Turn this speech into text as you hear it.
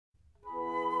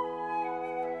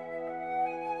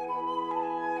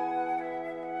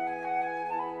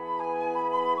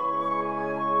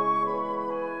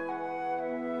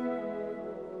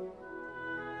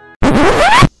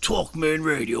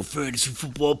TalkManRadio Fantasy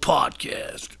Football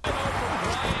Podcast.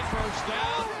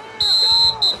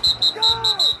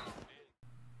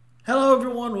 Hello,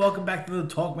 everyone. Welcome back to the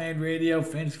TalkManRadio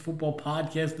Fantasy Football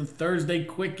Podcast, the Thursday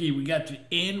Quickie. We got you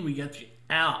in, we got you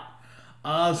out.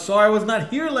 Sorry I was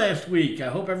not here last week. I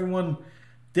hope everyone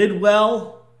did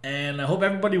well, and I hope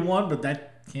everybody won, but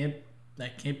that can't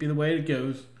be the way it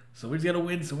goes. Somebody's got to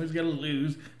win, somebody's got to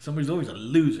lose. Somebody's always a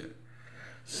loser.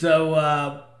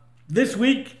 So, this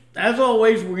week, as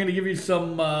always, we're going to give you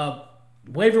some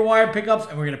waiver wire pickups,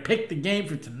 and we're going to pick the game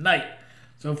for tonight.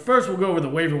 So first, we'll go over the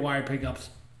waiver wire pickups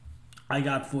I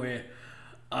got for you.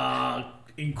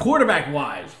 In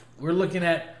quarterback-wise, we're looking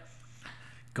at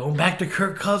going back to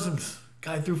Kirk Cousins.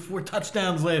 Guy threw 4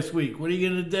 touchdowns last week. What are you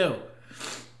going to do?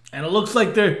 And it looks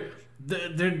like they're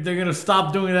going to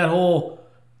stop doing that whole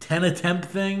 10 attempt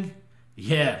thing.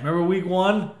 Yeah, remember week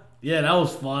 1? Yeah, that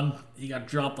was fun. He got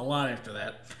dropped a lot after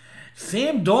that.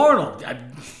 Sam Darnold.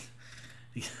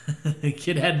 The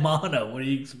kid had mono. What do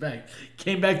you expect?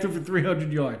 Came back through for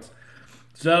 300 yards.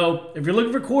 So, if you're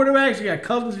looking for quarterbacks, you got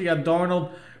Cousins, you got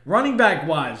Darnold. Running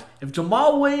back-wise, if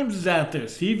Jamal Williams is out there,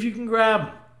 see if you can grab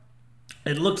him.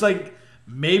 It looks like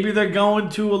maybe they're going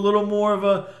to a little more of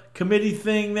a committee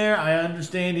thing there. I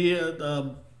understand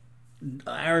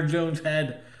Aaron Jones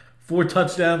had 4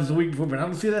 touchdowns the week before, but I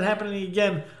don't see that happening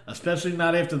again, especially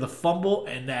not after the fumble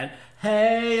and that,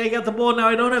 hey, I got the ball, now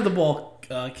I don't have the ball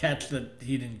catch that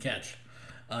he didn't catch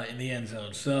in the end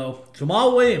zone. So,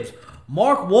 Jamal Williams,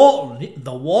 Mark Walton,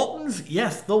 the Waltons?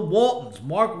 Yes, the Waltons.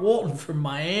 Mark Walton from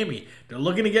Miami. They're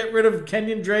looking to get rid of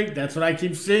Kenyon Drake. That's what I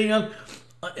keep seeing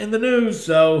in the news.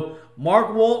 So,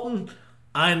 Mark Walton,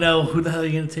 I know who the hell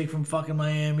you're going to take from fucking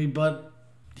Miami, but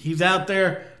he's out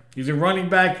there. He's a running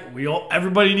back.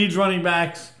 Everybody needs running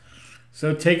backs.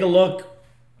 So take a look,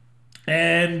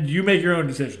 and you make your own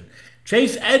decision.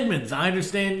 Chase Edmonds, I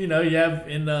understand, you have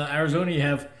in Arizona, you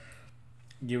have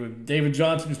David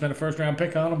Johnson, who spent a first-round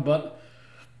pick on him, but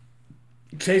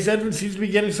Chase Edmonds seems to be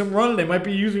getting some run. They might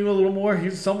be using him a little more.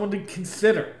 He's someone to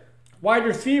consider. Wide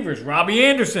receivers, Robbie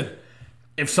Anderson.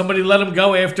 If somebody let him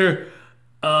go after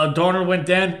Darnold went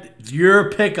down, it's your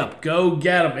pickup. Go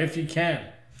get him if you can.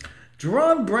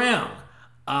 Jerron Brown.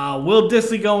 Will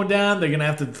Dissly going down. They're going to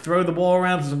have to throw the ball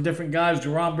around to some different guys.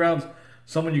 Jerron Brown's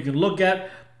someone you can look at.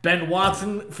 Ben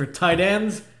Watson for tight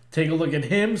ends. Take a look at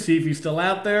him. See if he's still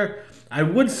out there. I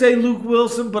would say Luke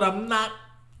Wilson, but I'm not.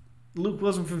 Luke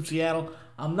Wilson from Seattle.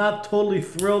 I'm not totally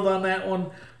thrilled on that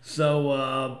one.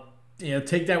 So,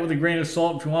 take that with a grain of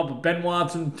salt if you want. But Ben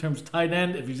Watson, in terms of tight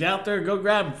end, if he's out there, go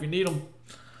grab him if you need him.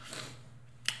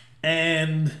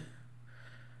 And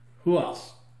who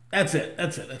else? That's it.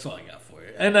 That's all I got for you.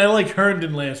 And I like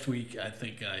Herndon last week. I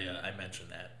think I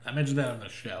mentioned that. I mentioned that on the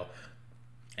show.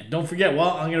 And don't forget,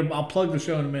 I'll plug the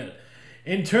show in a minute.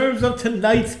 In terms of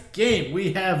tonight's game,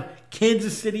 we have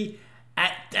Kansas City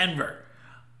at Denver.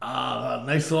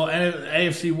 Nice little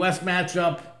AFC West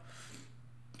matchup.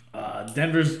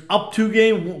 Denver's up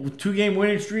 2-game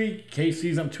winning streak.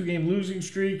 KC's on 2-game losing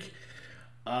streak.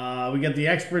 We got the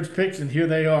experts picks, and here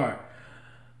they are.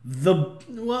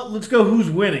 Let's go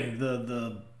who's winning.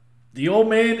 The old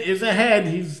man is ahead.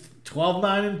 He's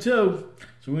 12-9-2.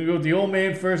 So we're going to go with the old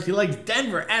man first. He likes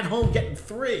Denver at home getting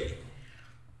 3.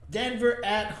 Denver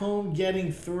at home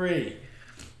getting 3.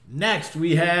 Next,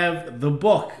 we have the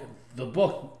book. The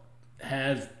book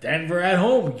has Denver at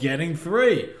home getting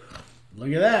 3.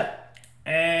 Look at that.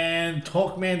 And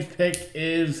TalkMan's pick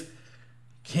is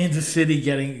Kansas City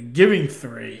giving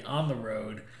 3 on the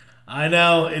road. I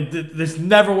know this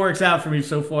never works out for me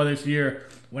so far this year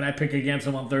when I pick against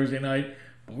them on Thursday night.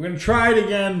 But we're going to try it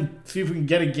again, see if we can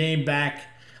get a game back.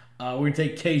 We're going to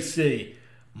take KC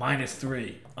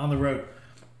 -3 on the road.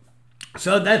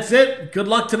 So that's it. Good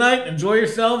luck tonight. Enjoy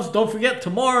yourselves. Don't forget,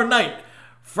 tomorrow night,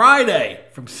 Friday,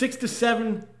 from 6 to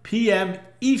 7 p.m.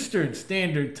 Eastern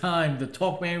Standard Time, the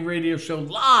TalkMan Radio Show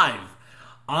live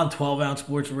on 12-ounce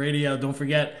Sports Radio. Don't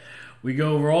forget, we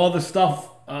go over all the stuff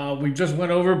we just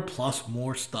went over, plus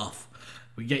more stuff.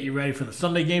 We get you ready for the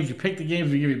Sunday games. You pick the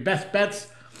games. We give you best bets.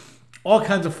 All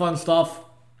kinds of fun stuff.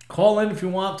 Call in if you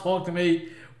want. Talk to me.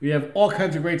 We have all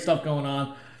kinds of great stuff going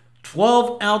on.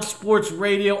 12-ounce Sports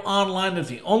Radio online. That's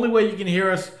the only way you can hear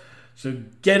us. So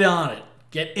get on it.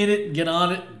 Get in it, get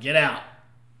on it, get out.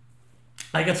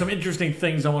 I got some interesting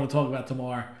things I want to talk about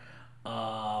tomorrow.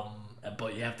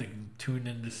 But you have to tune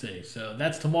in to see. So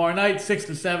that's tomorrow night, 6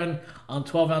 to 7 on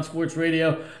 12-ounce Sports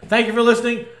Radio. Thank you for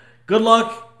listening. Good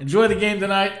luck. Enjoy the game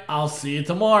tonight. I'll see you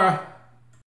tomorrow.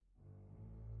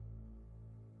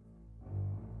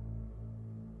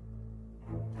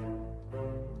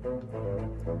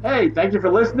 Hey, thank you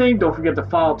for listening. Don't forget to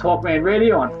follow TalkMan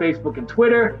Radio on Facebook and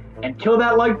Twitter, and kill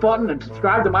that like button and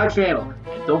subscribe to my channel.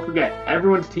 And don't forget,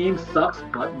 everyone's team sucks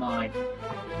but mine.